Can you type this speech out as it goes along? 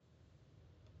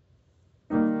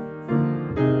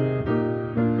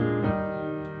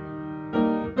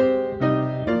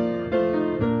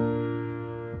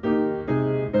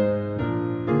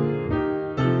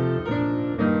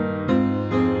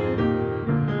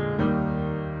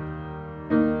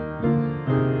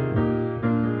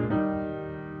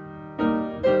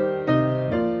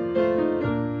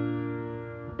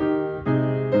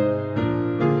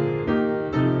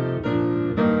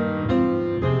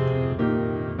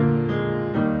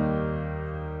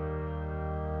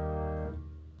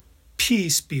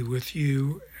Peace be with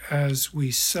you as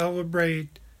we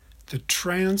celebrate the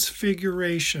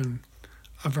transfiguration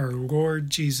of our Lord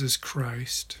Jesus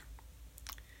Christ.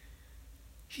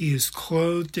 He is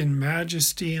clothed in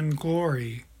majesty and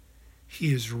glory.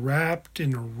 He is wrapped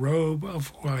in a robe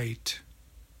of light.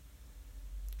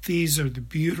 These are the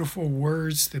beautiful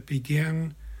words that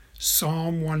begin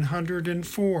Psalm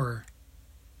 104.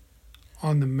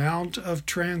 On the Mount of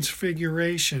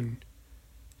Transfiguration,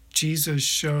 Jesus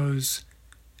shows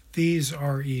these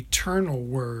are eternal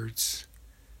words,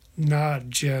 not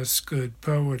just good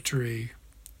poetry.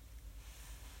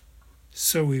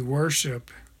 So we worship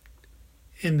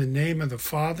in the name of the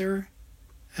Father,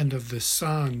 and of the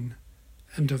Son,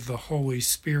 and of the Holy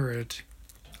Spirit.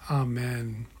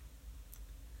 Amen.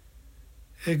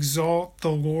 Exalt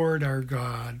the Lord our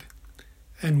God,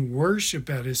 and worship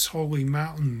at his holy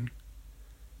mountain,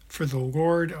 for the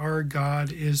Lord our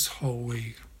God is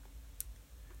holy.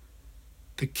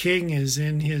 The King is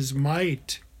in his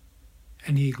might,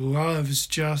 and he loves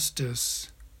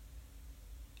justice.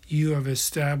 You have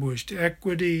established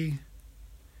equity.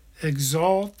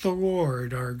 Exalt the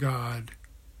Lord our God.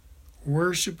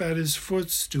 Worship at his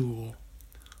footstool.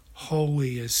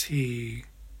 Holy is he.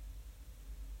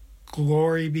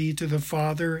 Glory be to the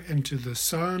Father, and to the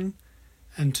Son,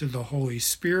 and to the Holy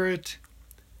Spirit,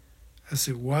 as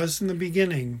it was in the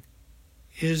beginning,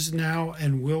 is now,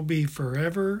 and will be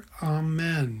forever.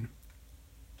 Amen.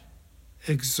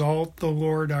 Exalt the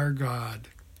Lord our God,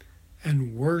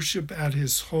 and worship at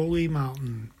his holy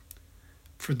mountain,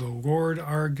 for the Lord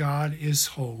our God is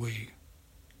holy.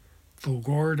 The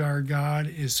Lord our God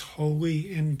is holy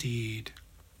indeed.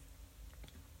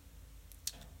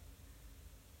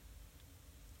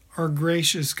 Our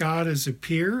gracious God has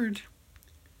appeared.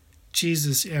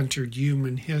 Jesus entered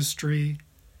human history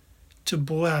to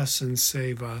bless and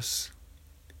save us.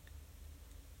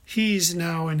 He's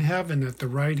now in heaven at the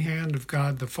right hand of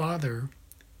God the Father.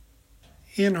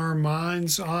 In our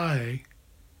mind's eye,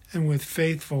 and with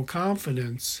faithful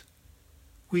confidence,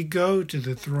 we go to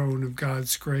the throne of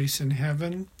God's grace in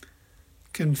heaven,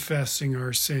 confessing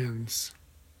our sins.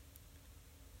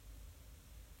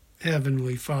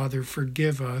 Heavenly Father,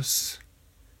 forgive us.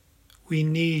 We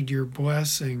need your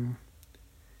blessing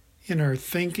in our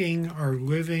thinking, our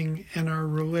living, and our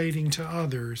relating to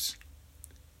others.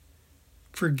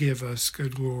 Forgive us,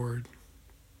 good Lord.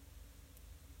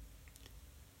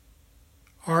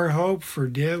 Our hope for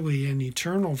daily and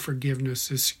eternal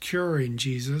forgiveness is secure in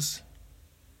Jesus,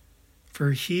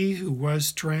 for he who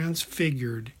was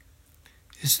transfigured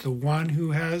is the one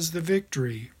who has the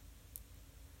victory.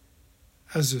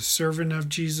 As a servant of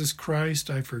Jesus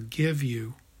Christ, I forgive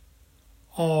you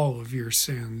all of your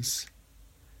sins.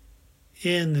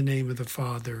 In the name of the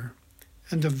Father,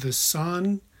 and of the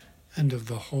Son, and of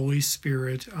the Holy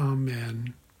Spirit.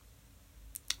 Amen.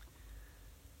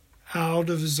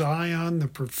 Out of Zion, the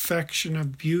perfection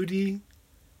of beauty,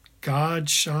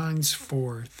 God shines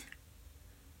forth.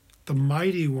 The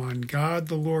Mighty One, God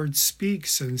the Lord,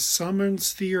 speaks and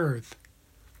summons the earth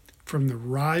from the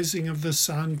rising of the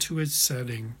sun to its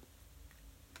setting.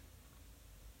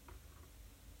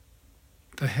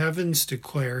 The heavens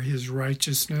declare his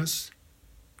righteousness,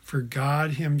 for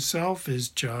God himself is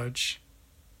judge.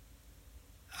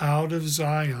 Out of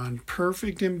Zion,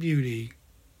 perfect in beauty,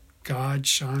 God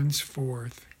shines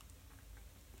forth.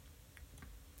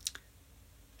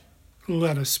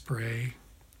 Let us pray.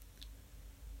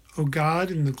 O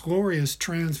God, in the glorious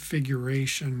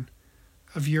transfiguration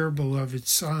of your beloved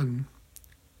Son,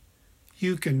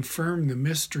 you confirm the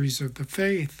mysteries of the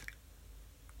faith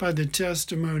by the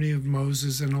testimony of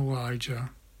Moses and Elijah.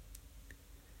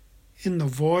 In the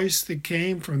voice that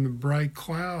came from the bright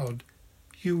cloud,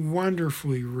 you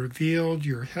wonderfully revealed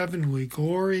your heavenly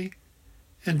glory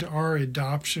and our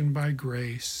adoption by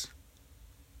grace.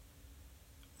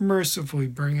 Mercifully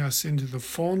bring us into the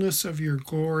fullness of your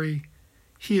glory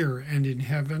here and in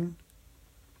heaven,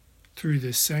 through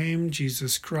the same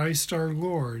Jesus Christ our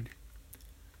Lord,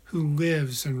 who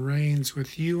lives and reigns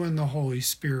with you in the Holy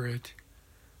Spirit,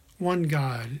 one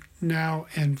God, now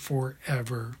and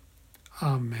forever.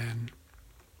 Amen.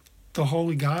 The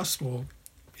Holy Gospel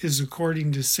is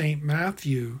according to St.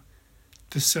 Matthew,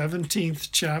 the 17th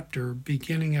chapter,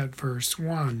 beginning at verse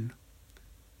 1.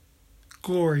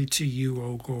 Glory to you,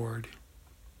 O Lord.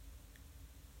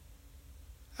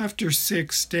 After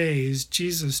 6 days,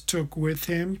 Jesus took with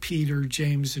him Peter,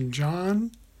 James, and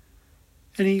John,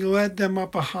 and he led them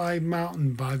up a high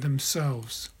mountain by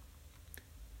themselves.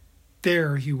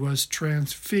 There he was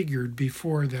transfigured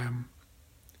before them.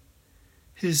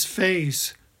 His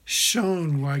face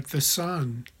shone like the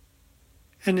sun,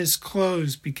 and his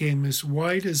clothes became as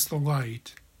white as the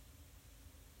light.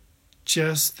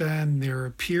 Just then there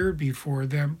appeared before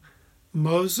them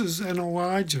Moses and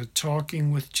Elijah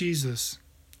talking with Jesus.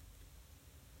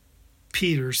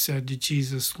 Peter said to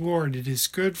Jesus, "Lord, it is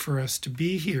good for us to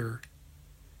be here.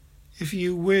 If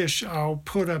you wish, I'll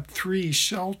put up 3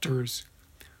 shelters,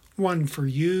 one for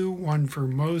you, one for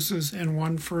Moses, and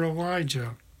one for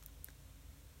Elijah."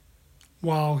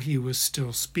 While he was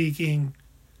still speaking,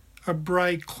 a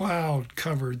bright cloud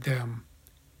covered them,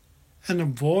 and a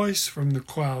voice from the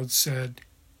cloud said,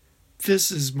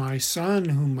 "This is my Son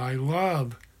whom I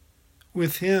love.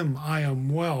 With him I am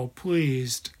well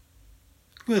pleased.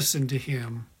 Listen to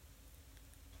him."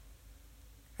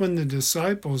 When the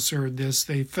disciples heard this,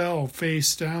 they fell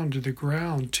face down to the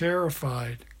ground,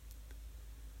 terrified.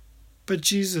 But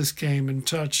Jesus came and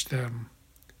touched them.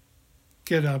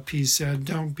 "Get up," he said,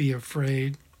 "don't be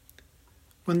afraid."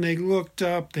 When they looked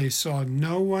up, they saw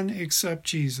no one except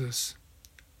Jesus.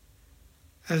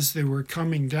 As they were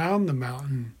coming down the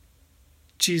mountain,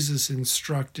 Jesus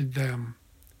instructed them,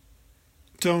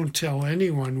 "Don't tell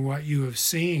anyone what you have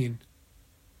seen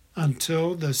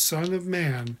until the Son of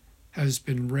Man has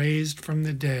been raised from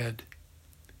the dead."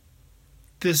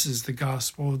 This is the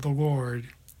gospel of the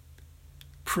Lord.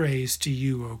 Praise to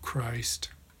you, O Christ.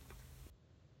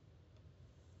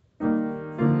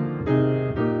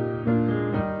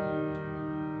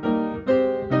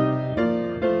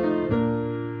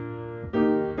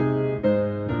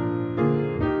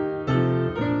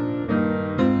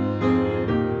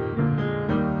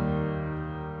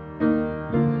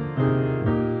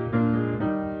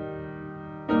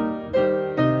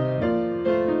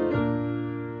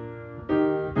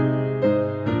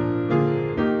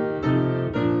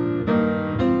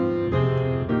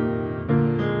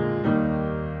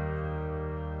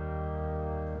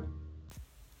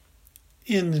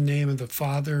 In the name of the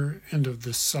Father, and of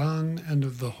the Son, and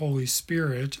of the Holy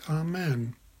Spirit.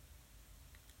 Amen.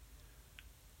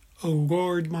 O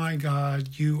Lord my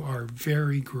God, you are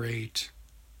very great.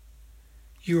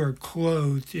 You are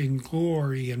clothed in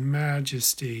glory and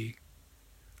majesty,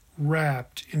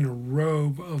 wrapped in a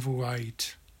robe of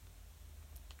light.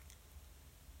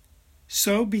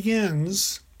 So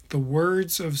begins the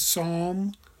words of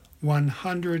Psalm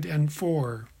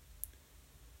 104.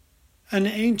 An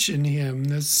ancient hymn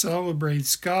that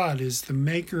celebrates God as the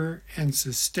maker and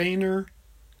sustainer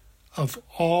of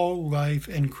all life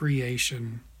and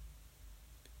creation.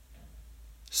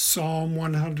 Psalm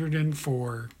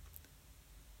 104,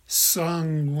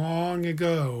 sung long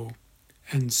ago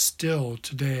and still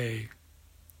today.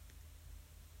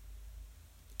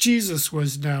 Jesus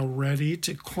was now ready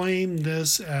to claim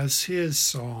this as his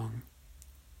song.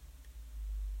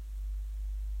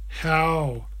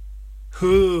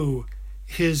 Who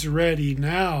is ready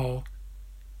now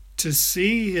to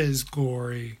see his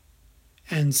glory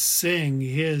and sing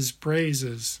his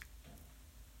praises?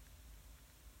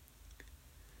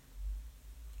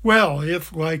 Well,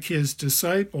 if like his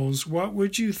disciples, what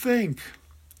would you think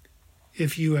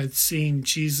if you had seen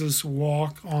Jesus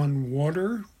walk on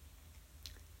water?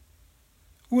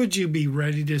 Would you be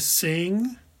ready to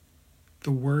sing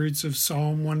the words of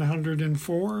Psalm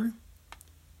 104?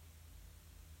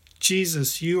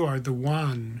 Jesus, you are the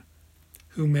one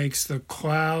who makes the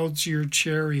clouds your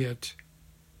chariot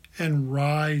and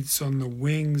rides on the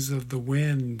wings of the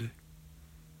wind.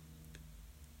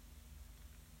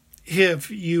 If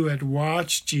you had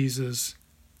watched Jesus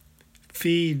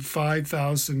feed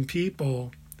 5,000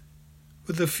 people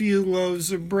with a few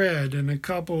loaves of bread and a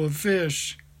couple of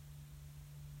fish,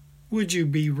 would you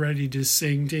be ready to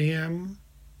sing to him?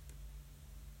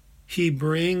 He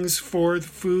brings forth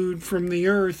food from the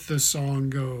earth, the song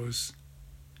goes,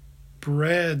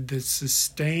 bread that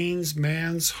sustains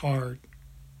man's heart.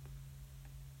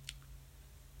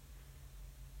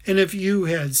 And if you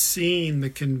had seen the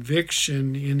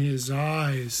conviction in his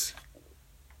eyes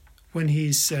when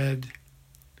he said,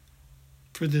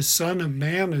 "For the Son of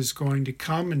Man is going to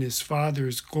come in his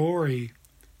Father's glory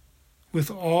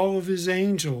with all of his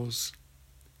angels,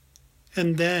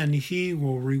 and then he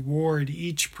will reward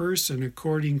each person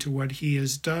according to what he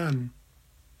has done,"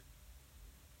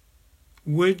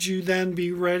 would you then be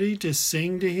ready to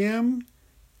sing to him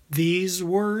these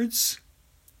words?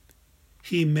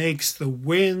 He makes the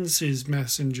winds his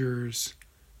messengers.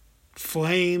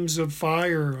 Flames of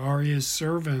fire are his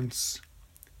servants.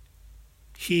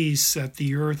 He set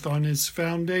the earth on its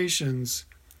foundations.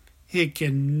 It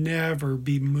can never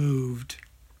be moved.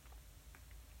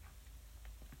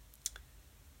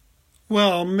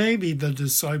 Well, maybe the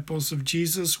disciples of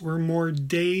Jesus were more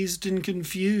dazed and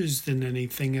confused than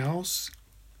anything else.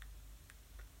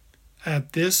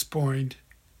 At this point,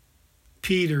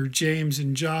 Peter, James,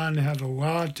 and John had a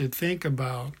lot to think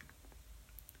about.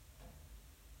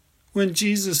 When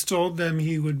Jesus told them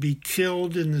he would be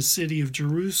killed in the city of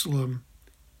Jerusalem,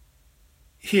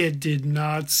 it did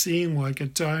not seem like a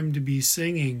time to be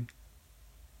singing.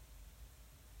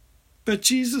 But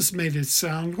Jesus made it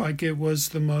sound like it was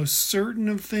the most certain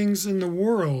of things in the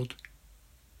world,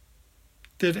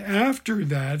 that after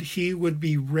that he would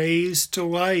be raised to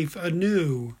life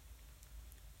anew.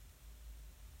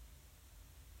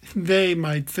 They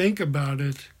might think about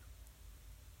it,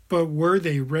 but were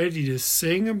they ready to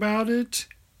sing about it?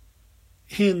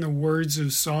 In the words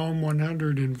of Psalm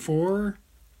 104,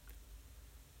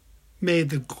 "May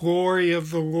the glory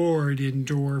of the Lord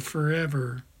endure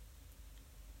forever.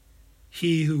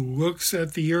 He who looks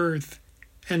at the earth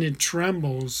and it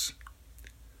trembles,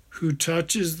 who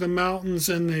touches the mountains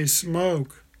and they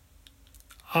smoke,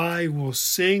 I will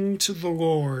sing to the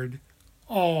Lord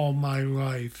all my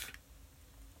life."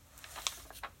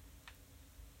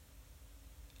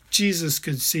 Jesus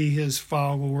could see his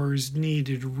followers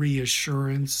needed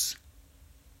reassurance,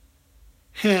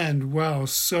 and well,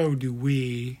 so do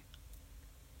we.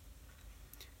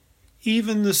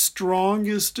 Even the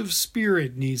strongest of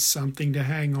spirit needs something to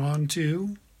hang on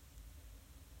to.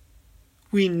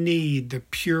 We need the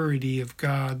purity of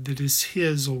God that is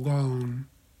His alone,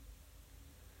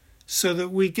 so that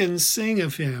we can sing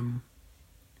of Him.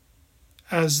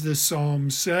 As the psalm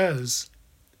says,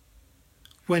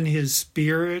 when His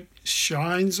Spirit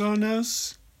shines on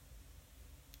us,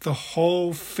 the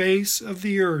whole face of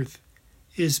the earth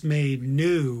is made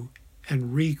new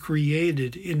and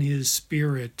recreated in His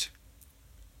Spirit.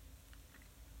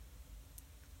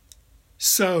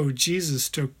 So Jesus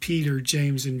took Peter,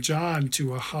 James, and John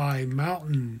to a high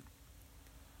mountain.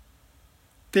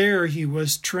 There He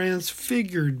was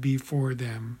transfigured before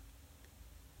them.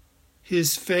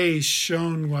 His face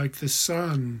shone like the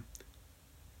sun,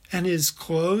 and His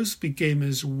clothes became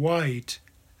as white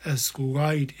as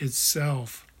light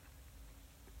itself.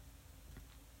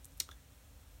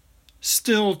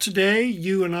 Still today,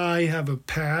 you and I have a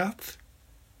path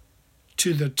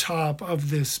to the top of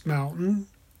this mountain.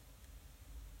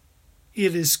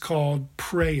 It is called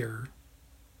prayer.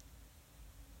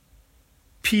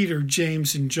 Peter,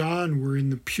 James, and John were in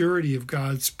the purity of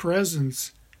God's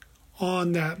presence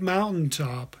on that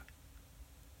mountaintop.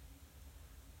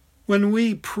 When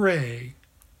we pray,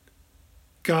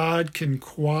 God can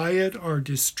quiet our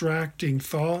distracting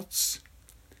thoughts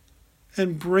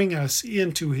and bring us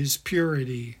into His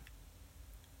purity.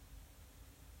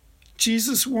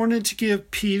 Jesus wanted to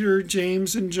give Peter,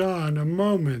 James, and John a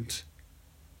moment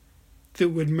that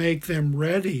would make them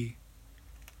ready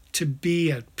to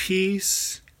be at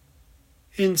peace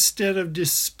instead of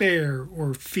despair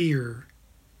or fear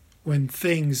when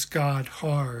things got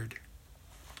hard.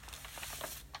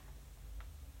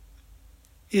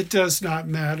 It does not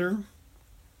matter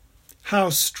how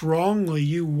strongly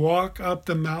you walk up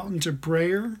the mountain to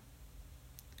prayer.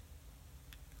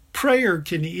 Prayer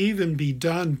can even be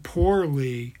done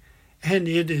poorly, and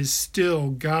it is still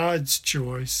God's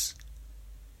choice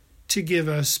to give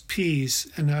us peace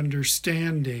and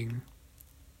understanding.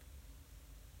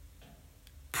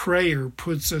 Prayer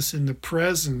puts us in the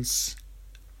presence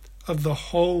of the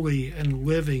holy and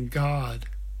living God.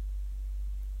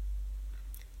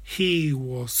 He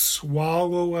will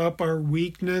swallow up our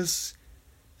weakness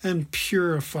and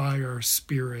purify our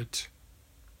spirit.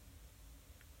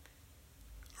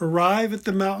 Arrive at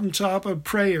the mountaintop of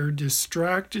prayer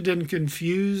distracted and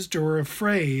confused or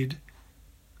afraid,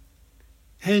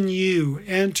 and you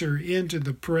enter into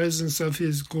the presence of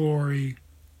His glory.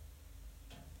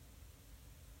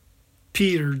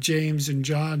 Peter, James, and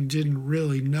John didn't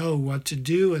really know what to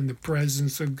do in the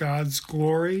presence of God's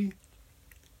glory,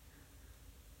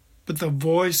 but the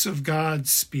voice of God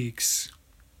speaks.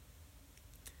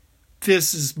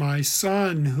 "This is my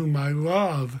Son whom I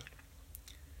love.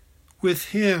 With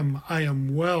Him I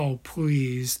am well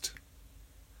pleased.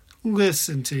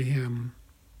 Listen to Him."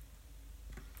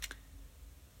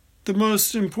 The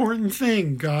most important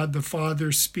thing God the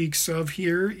Father speaks of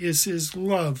here is His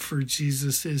love for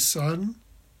Jesus, His Son.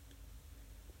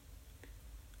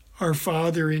 Our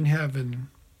Father in heaven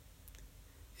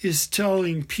is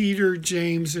telling Peter,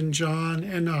 James, and John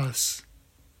and us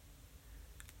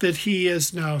that He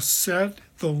has now set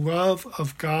the love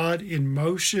of God in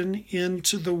motion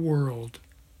into the world.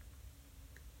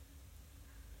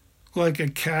 Like a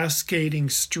cascading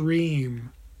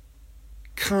stream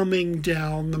coming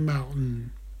down the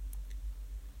mountain,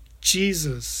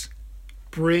 Jesus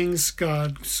brings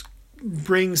God's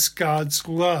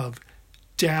love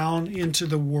down into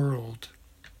the world.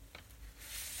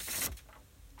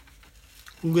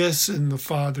 Listen, the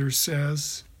Father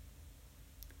says.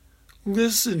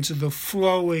 Listen to the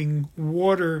flowing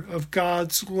water of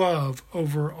God's love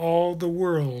over all the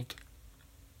world.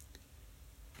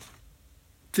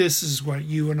 This is what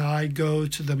you and I go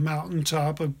to the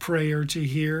mountaintop of prayer to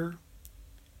hear.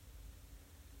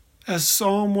 As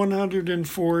Psalm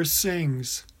 104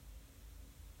 sings,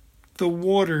 the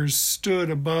waters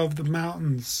stood above the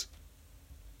mountains.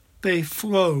 They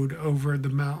flowed over the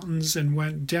mountains and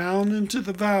went down into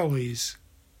the valleys.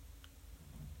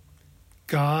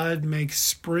 God makes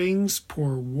springs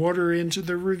pour water into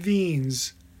the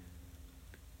ravines.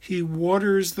 He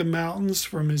waters the mountains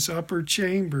from his upper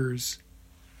chambers.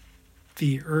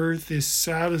 The earth is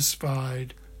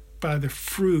satisfied by the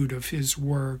fruit of his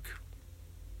work.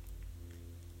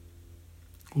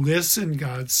 Listen,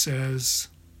 God says.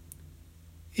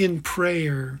 In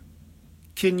prayer,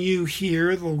 can you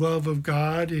hear the love of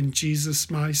God in Jesus,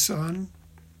 my Son?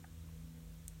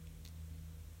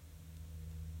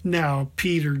 Now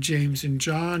Peter, James, and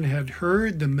John had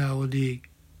heard the melody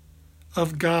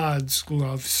of God's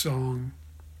love song.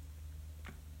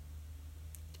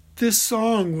 This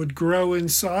song would grow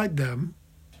inside them.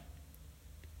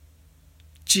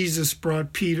 Jesus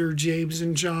brought Peter, James,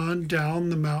 and John down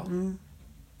the mountain.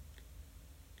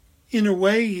 In a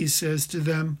way, he says to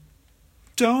them,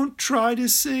 don't try to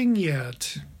sing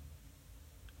yet.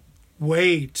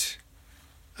 Wait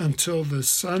until the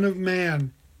Son of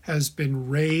Man has been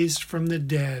raised from the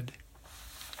dead.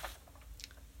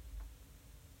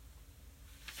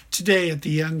 Today, at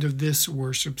the end of this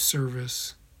worship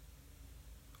service,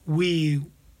 we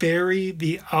bury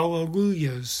the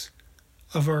Alleluias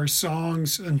of our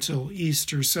songs until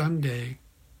Easter Sunday.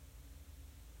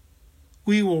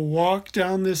 We will walk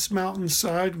down this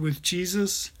mountainside with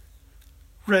Jesus,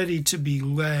 ready to be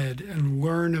led and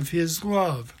learn of his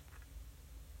love.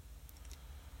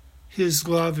 His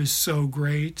love is so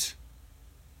great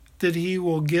that he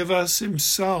will give us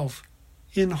himself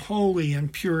in holy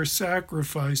and pure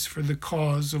sacrifice for the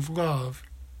cause of love.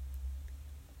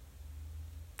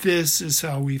 This is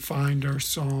how we find our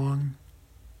song,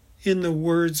 in the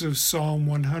words of Psalm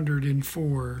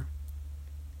 104.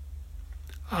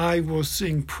 I will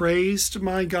sing praise to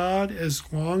my God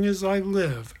as long as I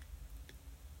live.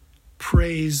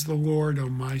 Praise the Lord, O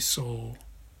my soul.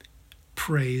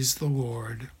 Praise the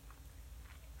Lord.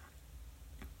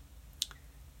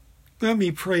 Let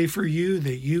me pray for you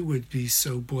that you would be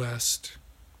so blessed.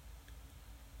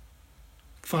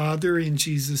 Father, in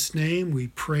Jesus' name, we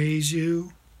praise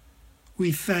you.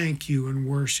 We thank you and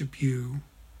worship you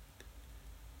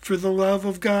for the love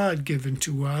of God given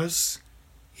to us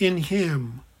in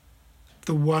him,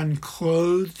 the one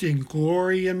clothed in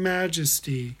glory and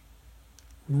majesty,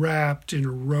 wrapped in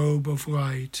a robe of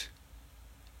light.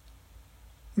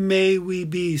 May we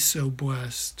be so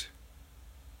blessed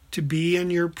to be in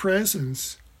your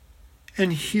presence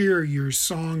and hear your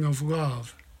song of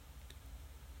love.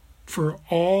 For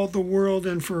all the world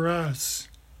and for us,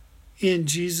 in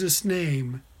Jesus'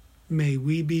 name, may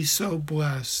we be so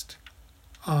blessed.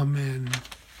 Amen.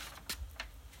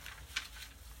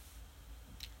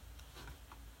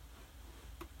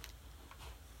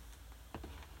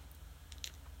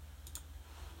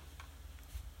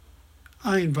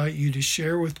 I invite you to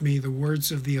share with me the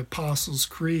words of the Apostles'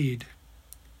 Creed.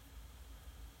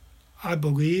 I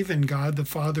believe in God the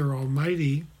Father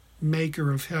Almighty,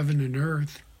 maker of heaven and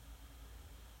earth,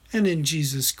 and in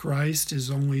Jesus Christ,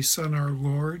 his only Son, our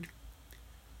Lord,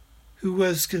 who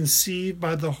was conceived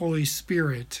by the Holy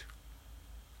Spirit,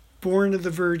 born of the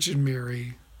Virgin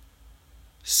Mary,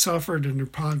 suffered under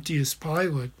Pontius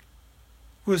Pilate,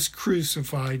 was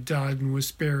crucified, died, and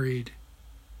was buried.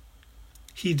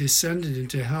 He descended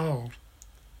into hell.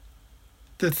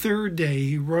 The third day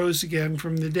he rose again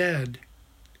from the dead.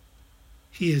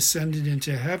 He ascended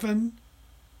into heaven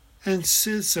and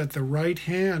sits at the right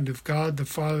hand of God the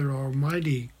Father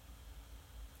Almighty.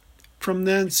 From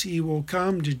thence he will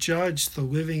come to judge the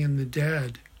living and the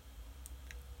dead.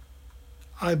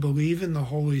 I believe in the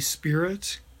Holy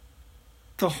Spirit,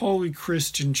 the holy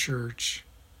Christian Church,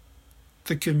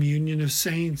 the communion of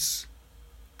saints,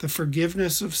 the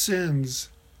forgiveness of sins,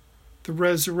 the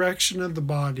resurrection of the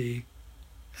body,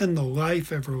 and the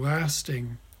life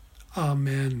everlasting.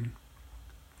 Amen.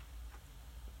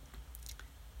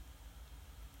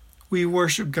 We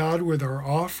worship God with our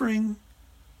offering.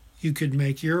 You could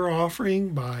make your offering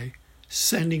by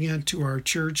sending it to our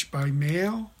church by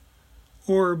mail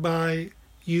or by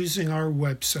using our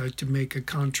website to make a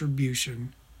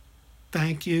contribution.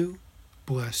 Thank you.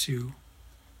 Bless you.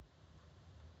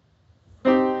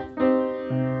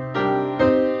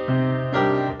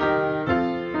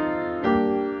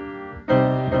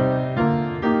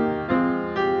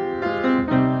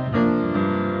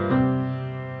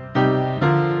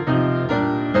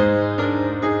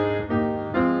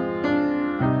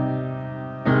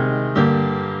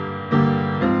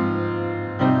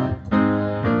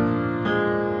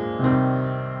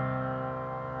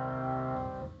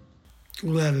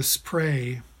 Let us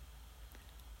pray.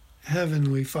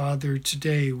 Heavenly Father,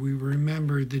 today we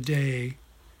remember the day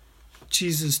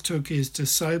Jesus took his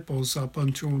disciples up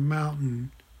onto a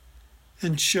mountain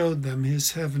and showed them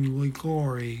his heavenly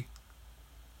glory.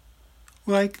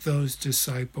 Like those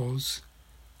disciples,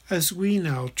 as we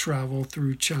now travel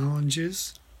through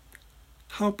challenges,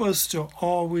 help us to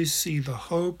always see the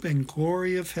hope and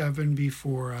glory of heaven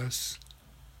before us.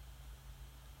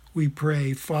 We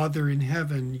pray, Father in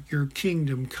heaven, your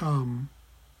kingdom come.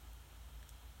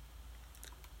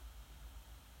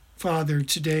 Father,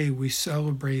 today we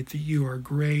celebrate that you are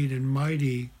great and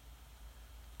mighty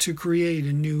to create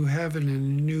a new heaven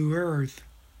and a new earth.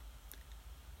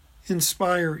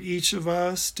 Inspire each of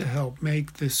us to help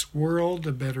make this world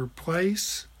a better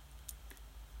place.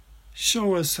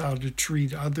 Show us how to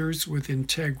treat others with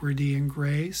integrity and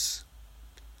grace.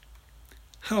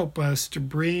 Help us to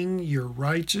bring your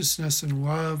righteousness and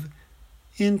love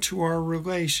into our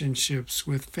relationships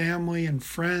with family and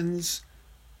friends,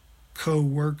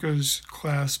 co-workers,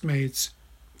 classmates,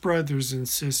 brothers and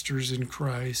sisters in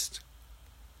Christ.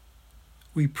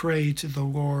 We pray to the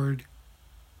Lord,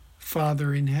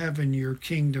 Father in heaven, your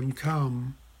kingdom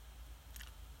come.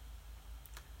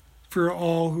 For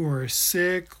all who are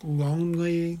sick,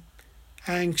 lonely,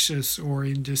 anxious, or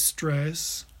in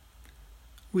distress,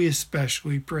 we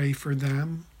especially pray for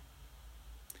them,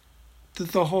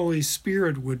 that the Holy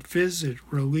Spirit would visit,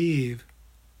 relieve,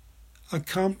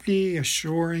 accompany,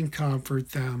 assure, and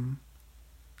comfort them.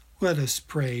 Let us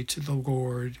pray to the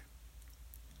Lord.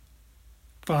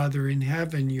 Father in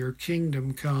heaven, your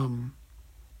kingdom come.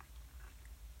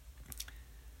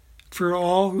 For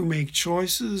all who make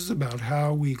choices about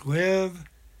how we live,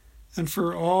 and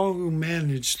for all who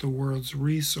manage the world's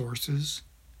resources,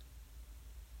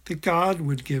 that God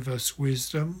would give us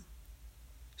wisdom,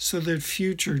 so that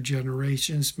future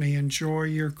generations may enjoy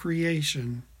your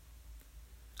creation.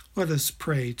 Let us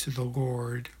pray to the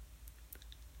Lord.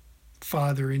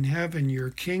 Father in heaven,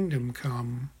 your kingdom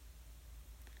come.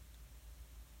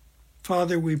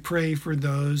 Father, we pray for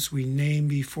those we name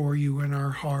before you in our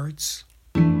hearts.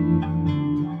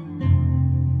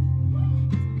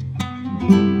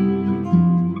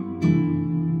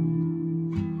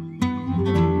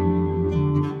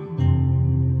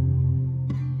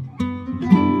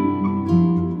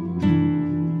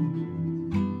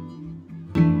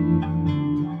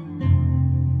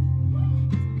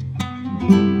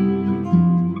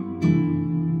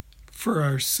 For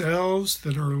ourselves,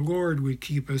 that our Lord would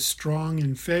keep us strong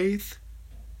in faith,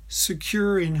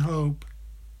 secure in hope,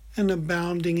 and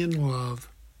abounding in love.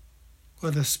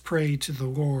 Let us pray to the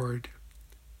Lord.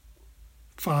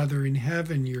 Father in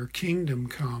heaven, your kingdom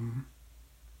come.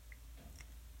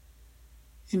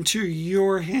 Into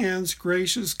your hands,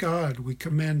 gracious God, we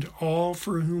commend all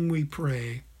for whom we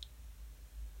pray,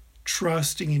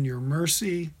 trusting in your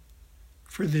mercy,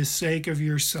 for the sake of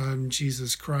your Son,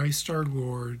 Jesus Christ our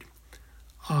Lord.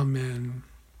 Amen.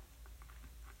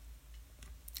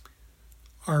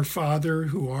 Our Father,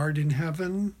 who art in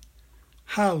heaven,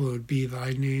 hallowed be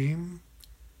thy name.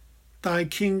 Thy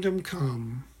kingdom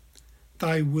come,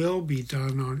 thy will be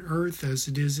done on earth as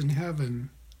it is in heaven.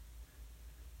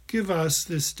 Give us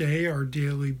this day our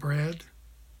daily bread,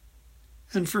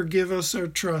 and forgive us our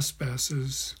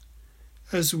trespasses,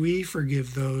 as we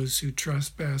forgive those who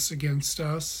trespass against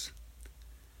us.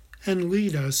 And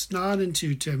lead us not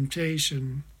into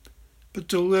temptation, but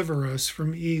deliver us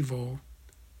from evil.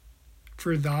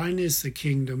 For thine is the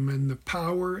kingdom, and the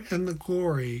power, and the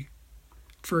glory,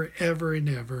 forever and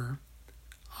ever.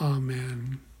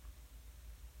 Amen.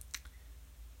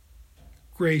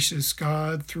 Gracious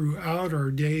God, throughout our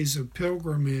days of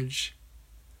pilgrimage,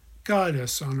 guide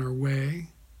us on our way,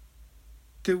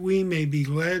 that we may be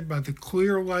led by the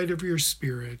clear light of your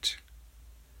Spirit.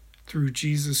 Through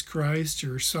Jesus Christ,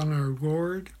 your Son, our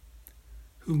Lord,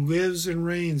 who lives and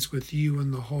reigns with you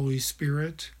in the Holy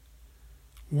Spirit,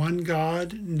 one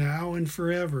God, now and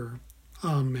forever.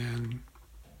 Amen.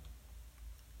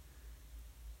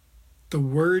 The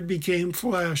Word became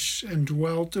flesh and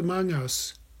dwelt among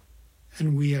us,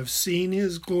 and we have seen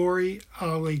his glory.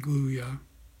 Alleluia.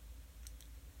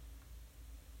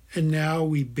 And now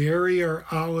we bury our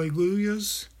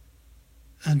alleluias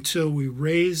until we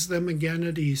raise them again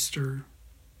at Easter.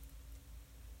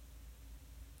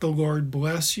 The Lord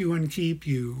bless you and keep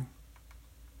you.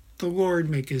 The Lord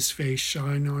make his face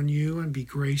shine on you and be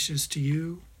gracious to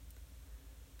you.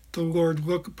 The Lord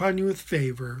look upon you with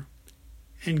favor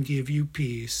and give you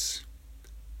peace.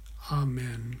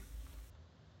 Amen.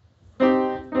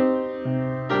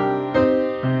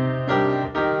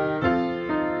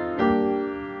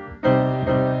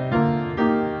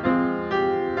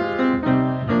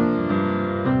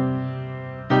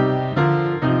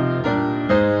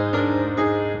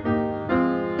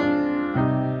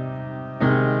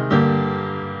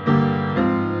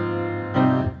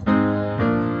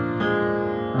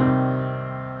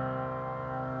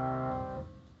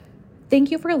 Thank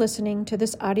you for listening to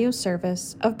this audio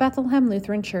service of Bethlehem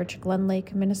Lutheran Church, Glen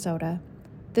Lake, Minnesota.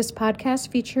 This podcast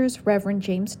features Reverend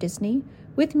James Disney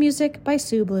with music by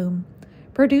Sue Bloom,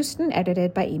 produced and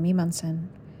edited by Amy Munson.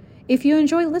 If you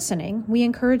enjoy listening, we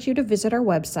encourage you to visit our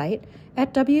website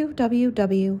at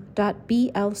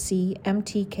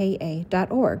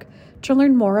www.blcmtka.org to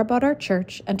learn more about our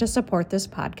church and to support this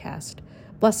podcast.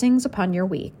 Blessings upon your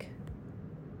week.